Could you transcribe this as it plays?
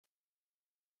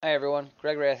Hi everyone,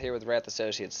 Gregory Rathe here with Rathe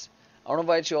Associates. I want to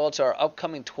invite you all to our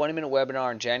upcoming 20-minute webinar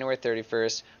on January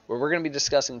 31st, where we're going to be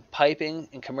discussing piping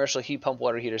and commercial heat pump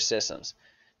water heater systems.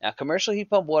 Now, commercial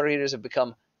heat pump water heaters have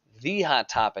become the hot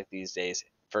topic these days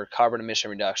for carbon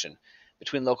emission reduction.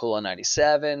 Between Local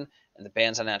 197 and the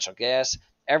bans on natural gas,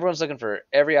 everyone's looking for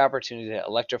every opportunity to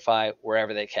electrify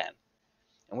wherever they can.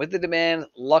 And with the demand,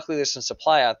 luckily there's some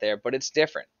supply out there, but it's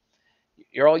different.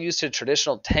 You're all used to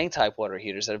traditional tank type water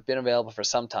heaters that have been available for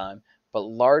some time, but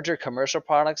larger commercial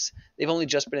products, they've only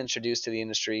just been introduced to the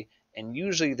industry, and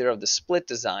usually they're of the split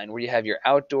design where you have your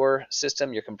outdoor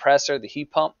system, your compressor, the heat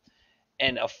pump,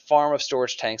 and a farm of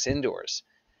storage tanks indoors.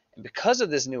 And because of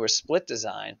this newer split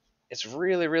design, it's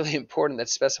really important that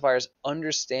specifiers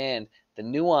understand the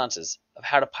nuances of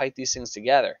how to pipe these things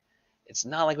together. It's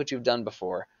not like what you've done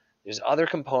before. There's other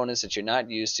components that you're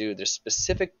not used to. There's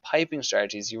specific piping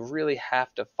strategies you really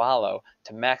have to follow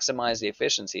to maximize the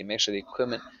efficiency and make sure the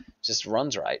equipment just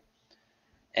runs right.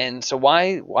 And so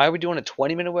why are we doing a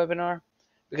 20-minute webinar?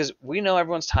 Because we know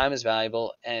everyone's time is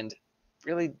valuable, and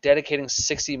really dedicating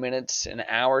 60 minutes, an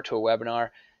hour to a webinar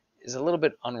is a little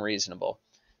bit unreasonable.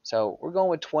 So we're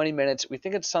going with 20 minutes. We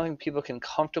think it's something people can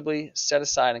comfortably set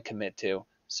aside and commit to.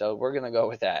 So we're going to go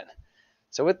with that.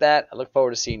 So with that, I look forward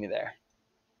to seeing you there.